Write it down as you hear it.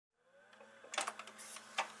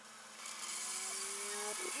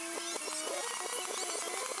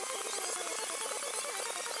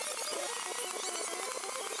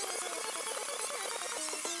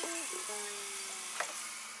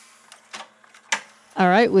All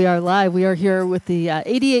right, we are live. We are here with the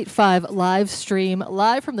 88.5 live stream,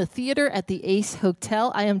 live from the theater at the Ace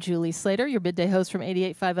Hotel. I am Julie Slater, your midday host from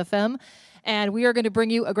 88.5 FM, and we are going to bring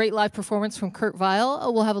you a great live performance from Kurt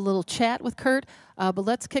Vile. We'll have a little chat with Kurt, but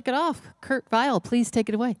let's kick it off. Kurt Vile, please take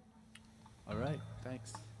it away. All right,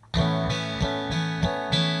 thanks.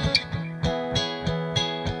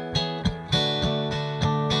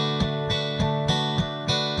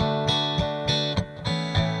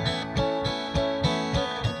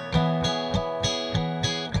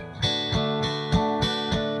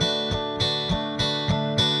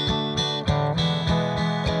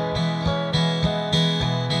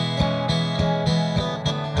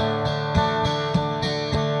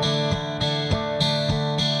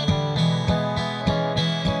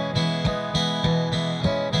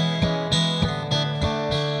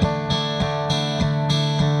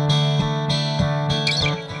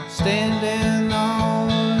 Standing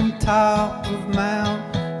on top of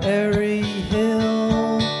Mount Airy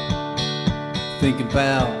Hill, thinking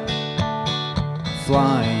about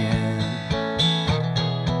flying.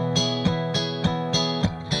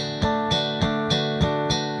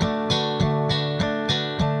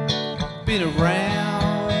 Been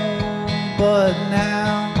around, but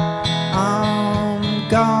now I'm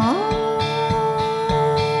gone.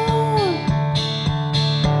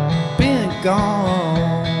 Been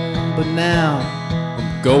gone, but now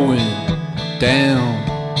I'm going down.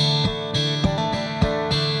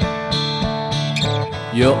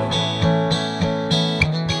 Yup.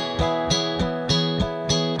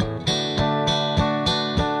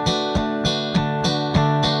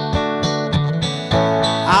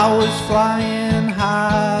 I was flying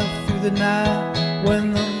high through the night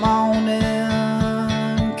when the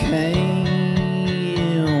morning came,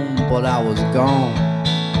 but I was gone,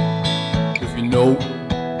 if you know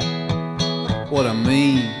what I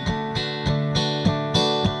mean.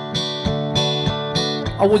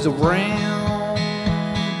 I was around,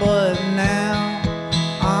 but now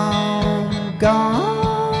I'm gone.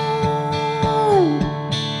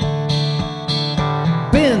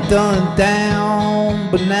 Been done down,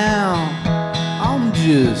 but now I'm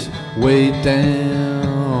just way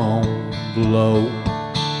down below.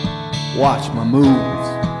 Watch my moves.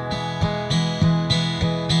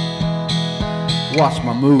 Watch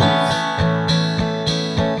my moves.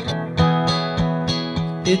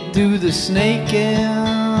 It do the snake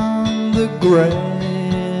in the grass.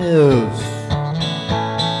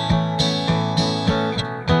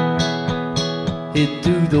 It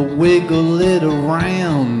do the wiggle it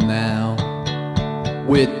around now.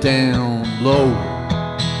 We're down low.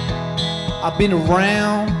 I've been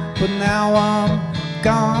around, but now I'm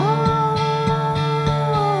gone.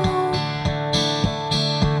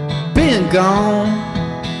 Been gone,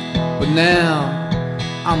 but now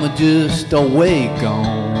I'm just away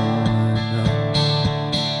gone.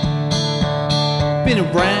 Been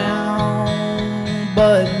around,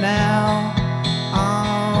 but now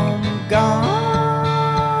I'm gone.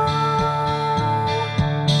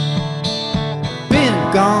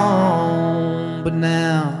 Been gone, but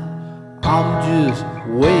now I'm just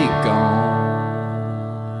way gone.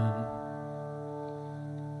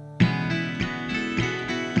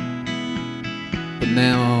 But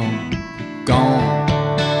now I'm gone.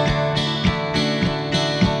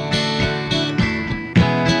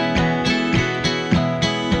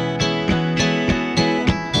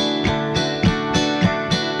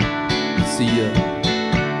 See ya.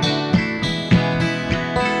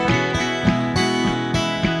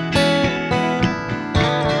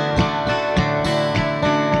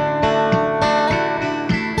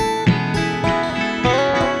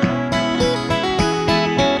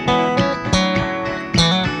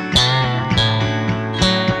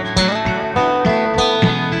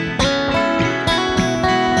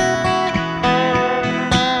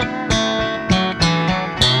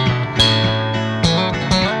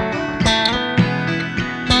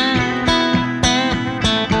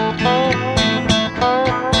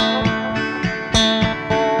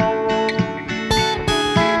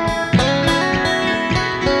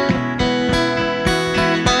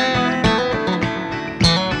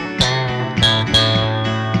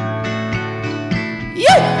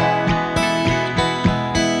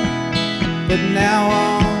 But now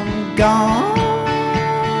I'm gone.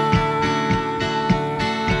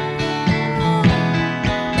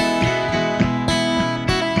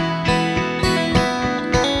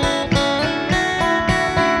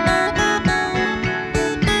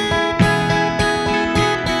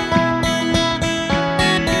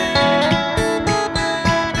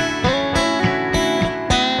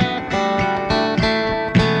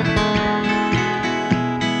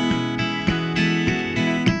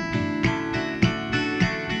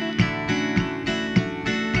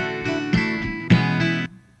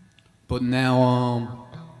 But now I'm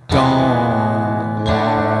gone.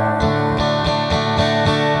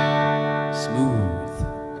 Smooth.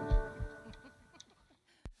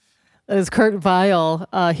 That is Kurt Vile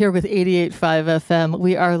here with 88.5 FM.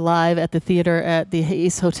 We are live at the theater at the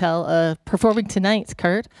Ace Hotel performing tonight,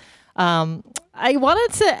 Kurt. I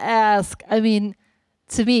wanted to ask, I mean,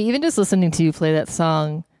 to me, even just listening to you play that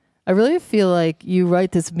song, I really feel like you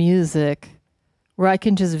write this music where I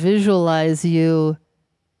can just visualize you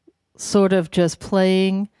sort of just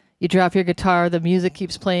playing. You drop your guitar, the music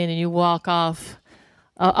keeps playing, and you walk off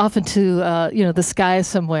into the sky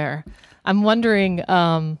somewhere. I'm wondering, you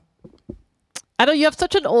have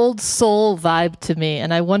such an old soul vibe to me,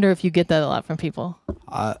 and I wonder if you get that a lot from people.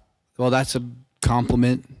 Well, that's a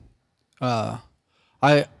compliment. I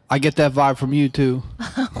get that vibe from you too.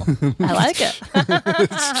 I like it.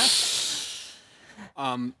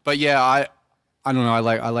 But yeah, I don't know.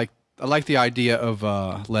 I like the idea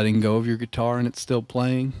of letting go of your guitar and it's still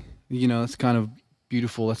playing. You know, it's kind of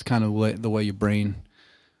beautiful. That's kind of the way your brain,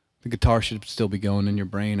 the guitar should still be going in your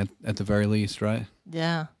brain at the very least, right?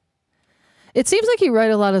 Yeah. It seems like you write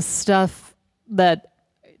a lot of stuff that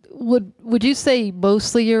would you say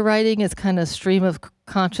mostly your writing is kind of stream of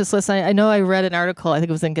consciousness? I know I read an article, I think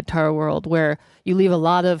it was in Guitar World, where you leave a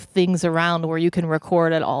lot of things around where you can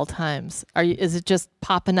record at all times. Is it just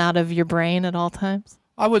popping out of your brain at all times?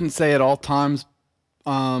 I wouldn't say at all times.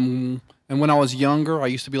 And when I was younger, I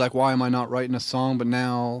used to be like, why am I not writing a song? But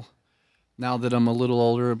now that I'm a little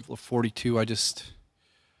older, 42,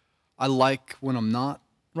 I like when I'm not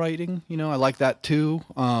writing, you know, I like that too.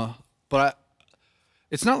 But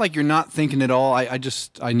it's not like you're not thinking at all. I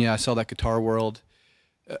saw that Guitar World,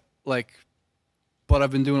 but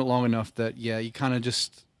I've been doing it long enough that you kind of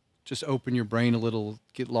just open your brain a little,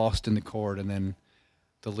 get lost in the chord, and then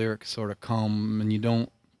the lyrics sort of come, and you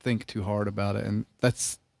don't think too hard about it, and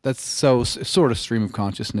that's sort of stream of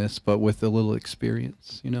consciousness, but with a little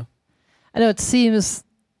experience, you know. I know it seems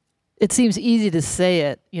easy to say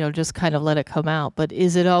it, you know, just kind of let it come out, but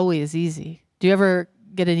is it always easy? Do you ever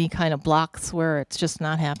get any kind of blocks where it's just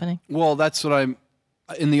not happening? Well, that's what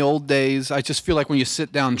in the old days, I just feel like when you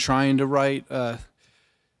sit down trying to write,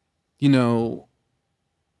 you know,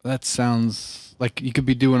 that sounds like you could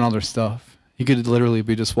be doing other stuff. You could literally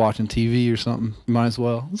be just watching TV or something. You might as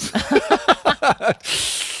well.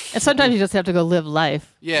 And sometimes you just have to go live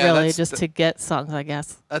life, really, to get songs, I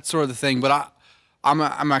guess. That's sort of the thing, but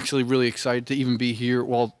I'm actually really excited to even be here,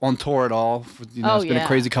 well, on tour at all. It's been a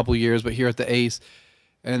crazy couple of years, but here at the Ace.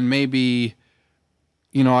 And maybe,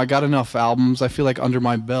 you know, I got enough albums, I feel like, under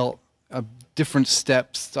my belt, different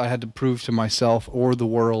steps I had to prove to myself or the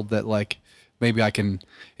world that, like, maybe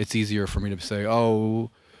it's easier for me to say,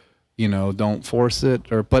 oh, you know, don't force it.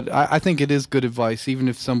 But I think it is good advice, even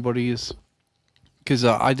if somebody is, because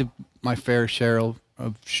I did my fair share of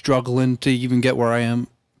struggling to even get where I am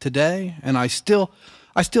today. And I still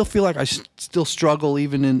feel like I still struggle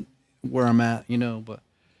even in where I'm at, you know, but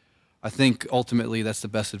I think ultimately that's the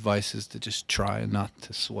best advice, is to just try and not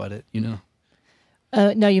to sweat it, you know.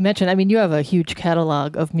 Now you mentioned, I mean, you have a huge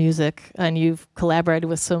catalog of music and you've collaborated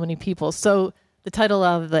with so many people. So the title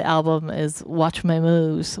of the album is Watch My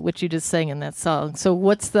Moves, which you just sang in that song. So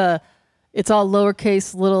it's all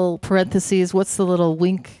lowercase, little parentheses. What's the little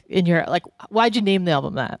wink in your, like, why'd you name the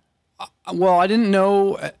album that? Well, I didn't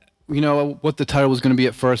know, you know, what the title was going to be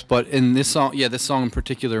at first, but in this song, this song in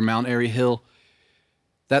particular, Mount Airy Hill,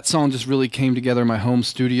 that song just really came together in my home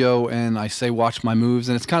studio, and I say watch my moves,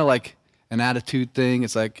 and it's kind of like an attitude thing.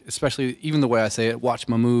 It's like, especially even the way I say it, watch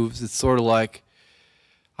my moves, it's sort of like,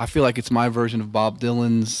 I feel like it's my version of Bob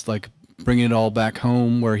Dylan's, like, bringing it all back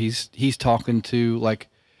home, where he's talking to, like,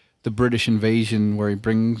 the British invasion, where he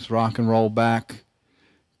brings rock and roll back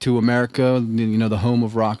to America, you know, the home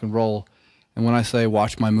of rock and roll. And when I say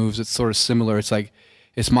watch my moves, it's sort of similar. It's like,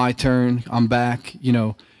 it's my turn, I'm back, you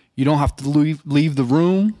know. You don't have to leave the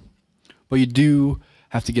room, but you do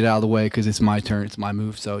have to get out of the way, because it's my turn, it's my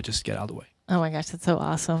move, so just get out of the way. Oh my gosh, that's so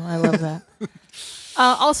awesome. I love that.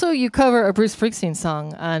 Also, you cover a Bruce Springsteen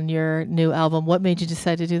song on your new album. What made you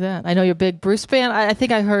decide to do that? I know you're a big Bruce fan. I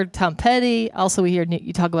think I heard Tom Petty. Also, we hear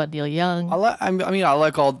you talk about Neil Young. I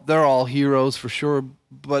like they're all heroes for sure,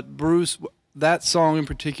 but Bruce, that song in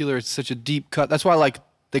particular, it's such a deep cut. That's why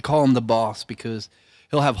they call him the boss, because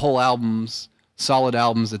he'll have whole albums, solid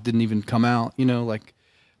albums that didn't even come out, you know, like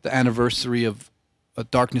the anniversary of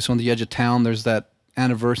Darkness on the Edge of Town. There's that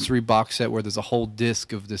anniversary box set where there's a whole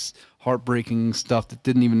disc of this heartbreaking stuff that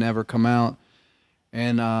didn't even ever come out.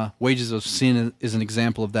 And Wages of Sin is an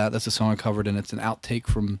example of that. That's a song I covered, and it's an outtake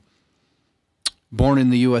from Born in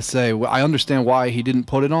the USA. I understand why he didn't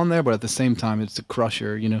put it on there, but at the same time, it's a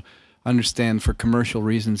crusher, you know. I understand for commercial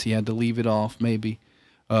reasons he had to leave it off, maybe.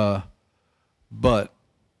 But,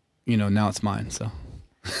 you know, now it's mine, so.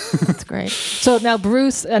 That's great. So now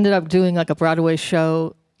Bruce ended up doing like a Broadway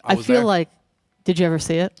show. I feel there. like, did you ever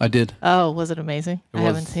see it? I did. Oh, was it amazing? I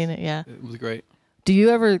haven't seen it yet. It was great. Do you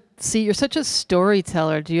ever see, you're such a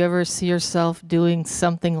storyteller, do you ever see yourself doing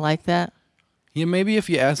something like that? Yeah, maybe if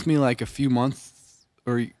you asked me like a few months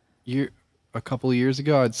or a couple of years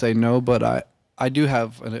ago, I'd say no, but I do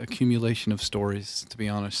have an accumulation of stories, to be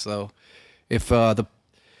honest. So if the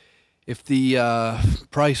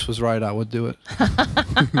price was right, I would do it.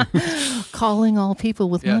 Calling all people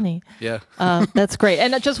with money. Yeah. That's great.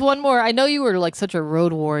 And just one more. I know you were like such a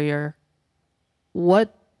road warrior.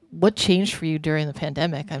 What changed for you during the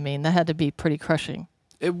pandemic? I mean, that had to be pretty crushing.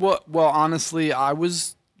 Well, honestly, I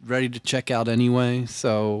was ready to check out anyway.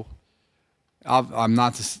 So I'm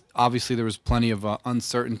not just, obviously there was plenty of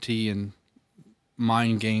uncertainty and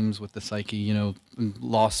mind games with the psyche, you know, and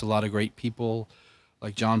lost a lot of great people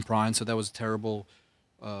like John Prine. So that was terrible.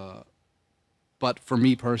 But for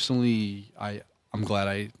me personally, I'm glad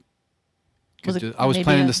I could do. I was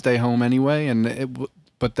planning to stay home anyway, and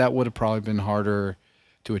but that would have probably been harder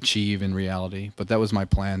to achieve in reality. But that was my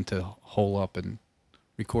plan, to hole up and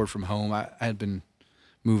record from home. I had been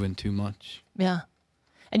moving too much. Yeah.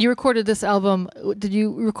 And you recorded this album. Did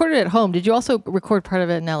you record it at home? Did you also record part of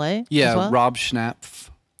it in L.A.? Yeah, as well? Rob Schnapf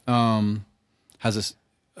has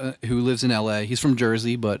who lives in L.A. He's from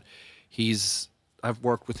Jersey, but I've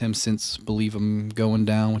worked with him since Believe I'm Going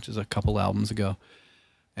Down, which is a couple albums ago.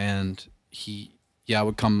 And I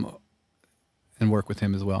would come and work with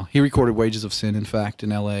him as well. He recorded Wages of Sin, in fact,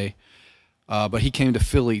 in L.A., but he came to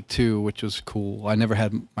Philly, too, which was cool. I never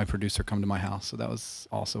had my producer come to my house, so that was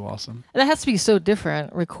also awesome. And that has to be so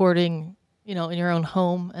different, recording, you know, in your own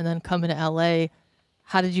home and then coming to L.A.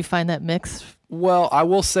 How did you find that mix? Well, I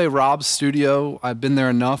will say Rob's studio, I've been there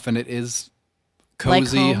enough, and it is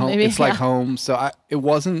cozy. Like home, maybe? It's like home. So it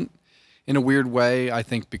wasn't in a weird way, I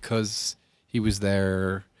think, because he was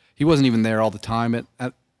there. He wasn't even there all the time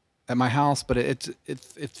at my house, but it's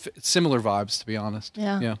similar vibes, to be honest.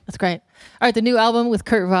 Yeah, that's great. All right, the new album with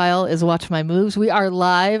Kurt Vile is Watch My Moves. We are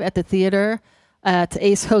live at the theater at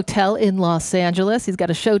Ace Hotel in Los Angeles. He's got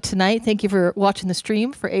a show tonight. Thank you for watching the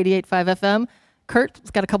stream for 88.5 FM.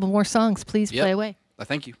 Kurt's got a couple more songs. Please play away.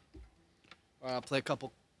 Thank you. I'll play a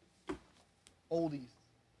couple oldies.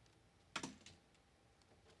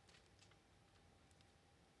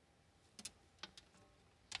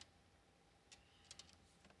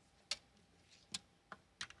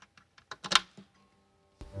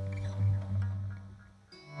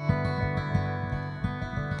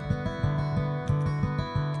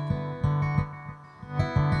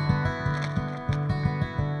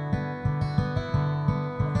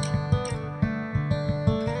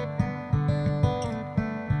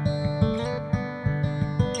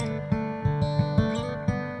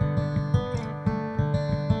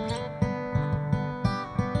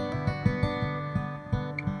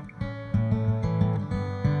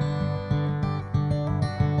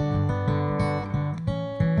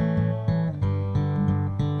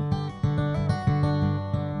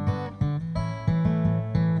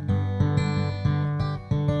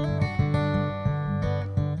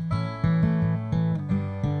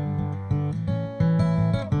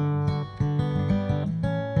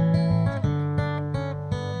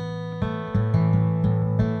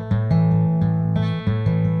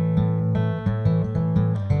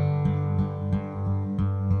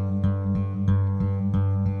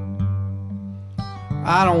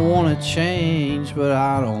 I don't want to change, but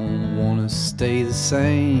I don't want to stay the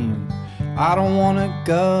same. I don't want to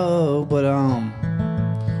go, but I'm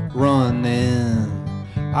running.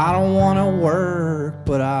 I don't want to work,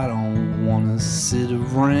 but I don't want to sit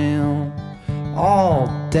around all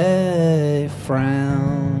day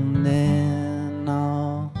frowning.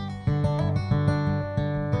 Oh.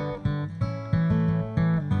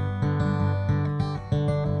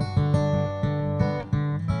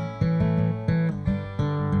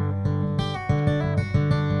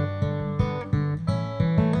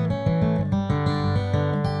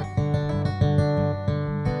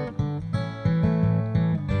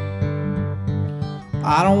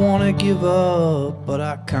 I don't want to give up, but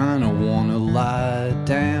I kind of want to lie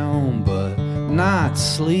down, but not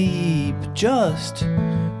sleep, just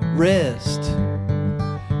rest.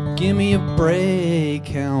 Give me a break,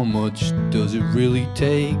 how much does it really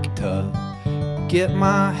take to get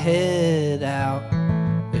my head out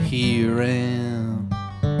of here? And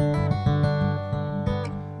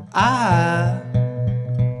I've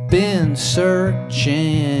been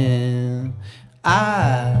searching,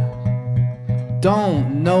 I've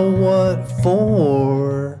don't know what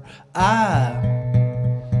for. I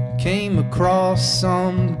came across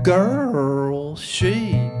some girl,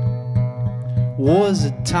 she was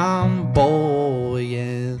a tomboy,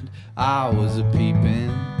 and I was a peeping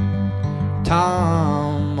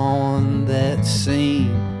Tom on that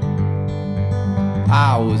scene.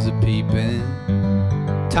 I was a peeping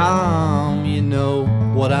Tom, you know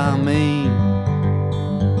what I mean.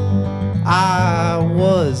 I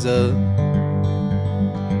was a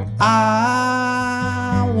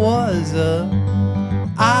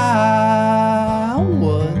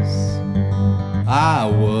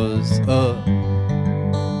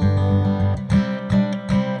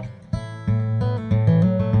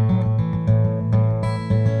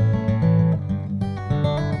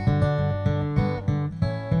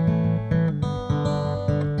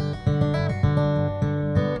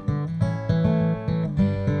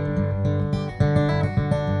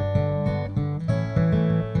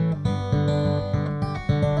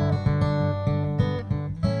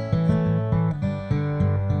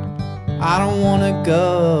I don't wanna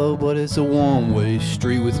go, but it's a one-way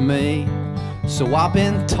street with me. So I've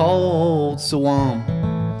been told, so I'm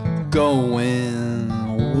going.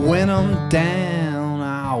 When I'm down,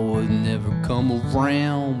 I would never come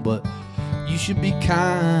around, but you should be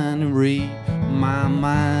kind and read my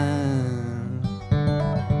mind.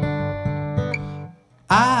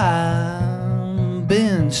 I've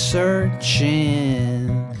been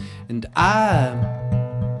searching, and I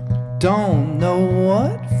don't know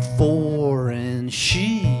what for, and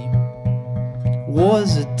she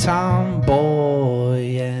was a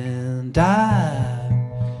tomboy, and I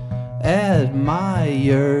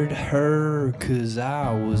admired her 'cause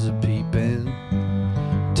I was a peeping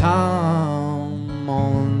Tom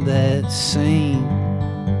on that scene.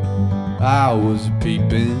 I was a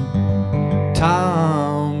peeping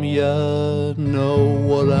Tom, you know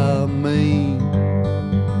what I mean.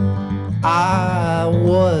 I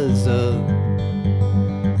was a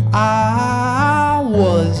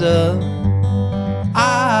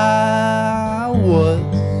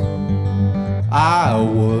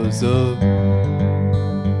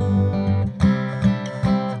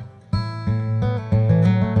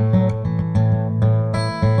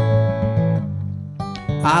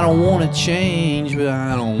I don't want to change, but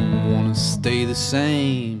I don't want to stay the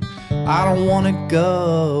same. I don't want to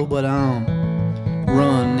go, but I'm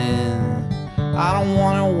running. I don't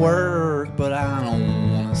want to work, but I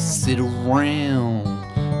don't want to sit around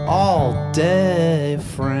all day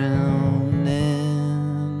frowning.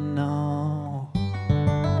 No.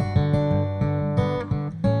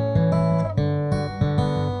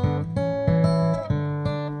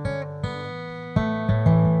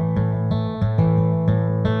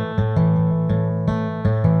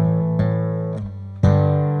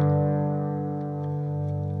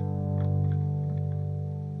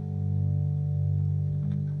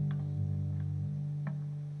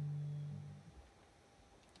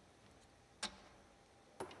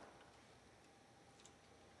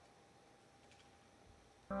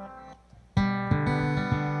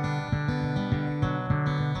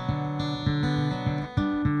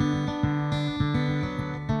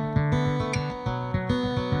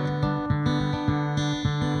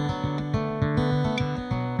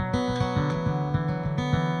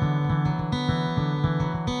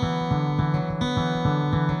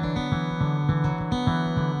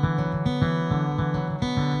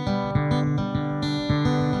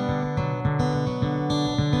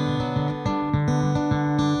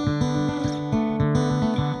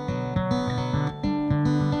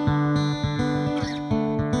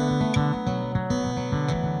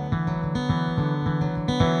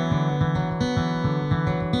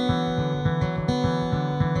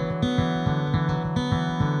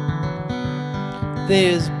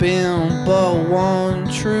 There's been but one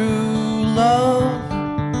true love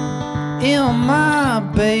in my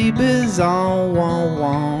baby's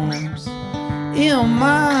arms, in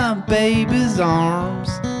my baby's arms,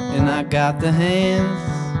 and I got the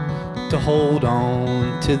hands to hold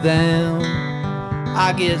on to them.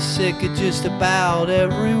 I get sick of just about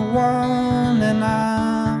everyone, and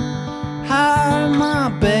I hide my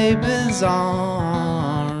baby's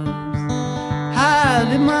arms, hide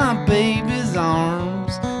in my baby's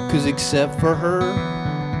arms, 'cause except for her,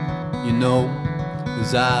 you know,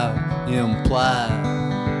 as I implied,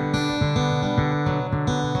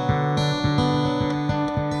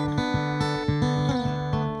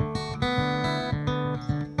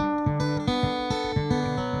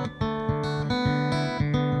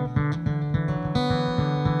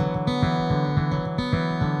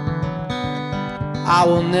 I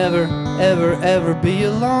will never ever be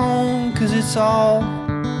alone, 'cause it's all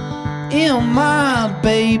in my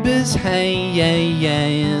baby's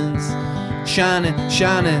hands. Shining,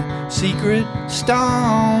 shining secret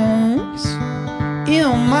stones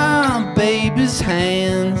in my baby's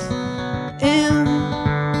hands. In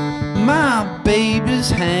my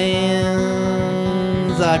baby's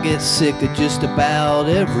hands. I get sick of just about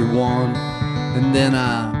everyone, and then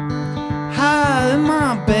I hide in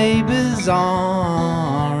my baby's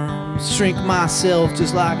arms. Shrink myself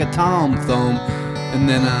just like a Tom Thumb, and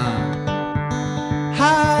then I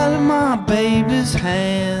hide in my baby's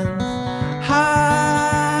hands.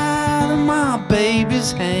 Hide in my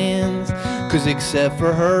baby's hands. 'Cause except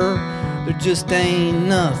for her, there just ain't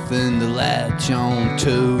nothing to latch on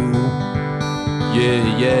to.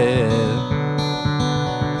 Yeah, yeah.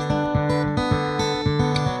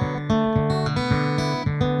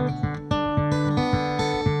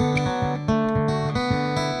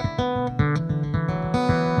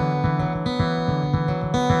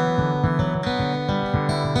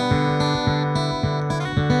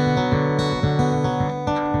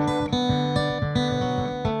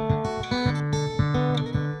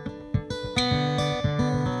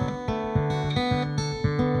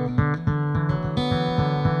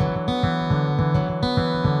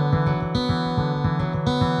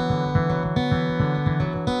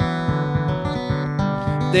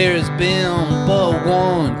 There's been but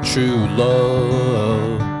one true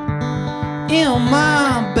love in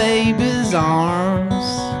my baby's arms.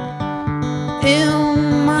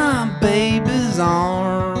 In my baby's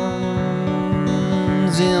arms.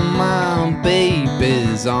 In my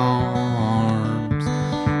baby's arms.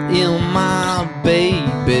 In my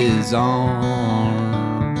baby's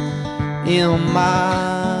arms. In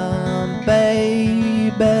my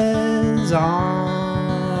baby's arms.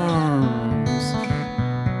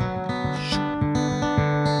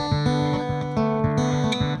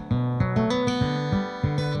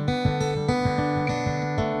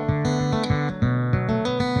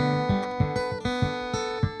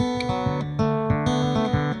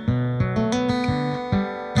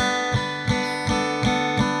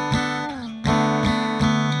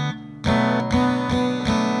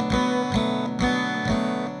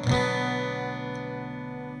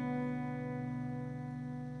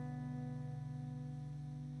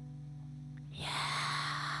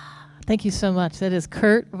 Thank you so much. That is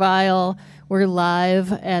Kurt Vile. We're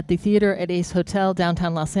live at the theater at Ace Hotel,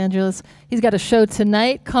 downtown Los Angeles. He's got a show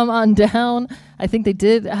tonight. Come on down. I think they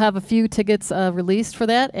did have a few tickets released for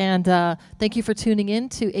that. And thank you for tuning in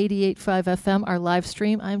to 88.5 FM, our live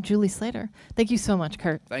stream. I'm Julie Slater. Thank you so much,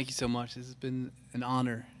 Kurt. Thank you so much. This has been an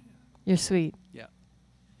honor. You're sweet. Yeah.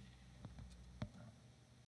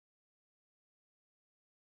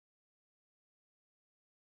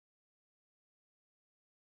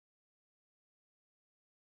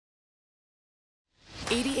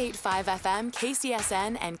 88.5 FM,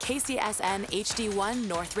 KCSN, and KCSN HD1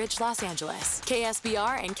 Northridge, Los Angeles.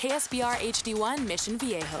 KSBR and KSBR HD1 Mission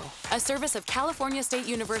Viejo. A service of California State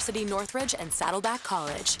University Northridge and Saddleback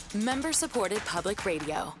College. Member-supported public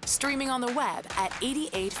radio. Streaming on the web at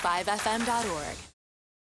 885fm.org.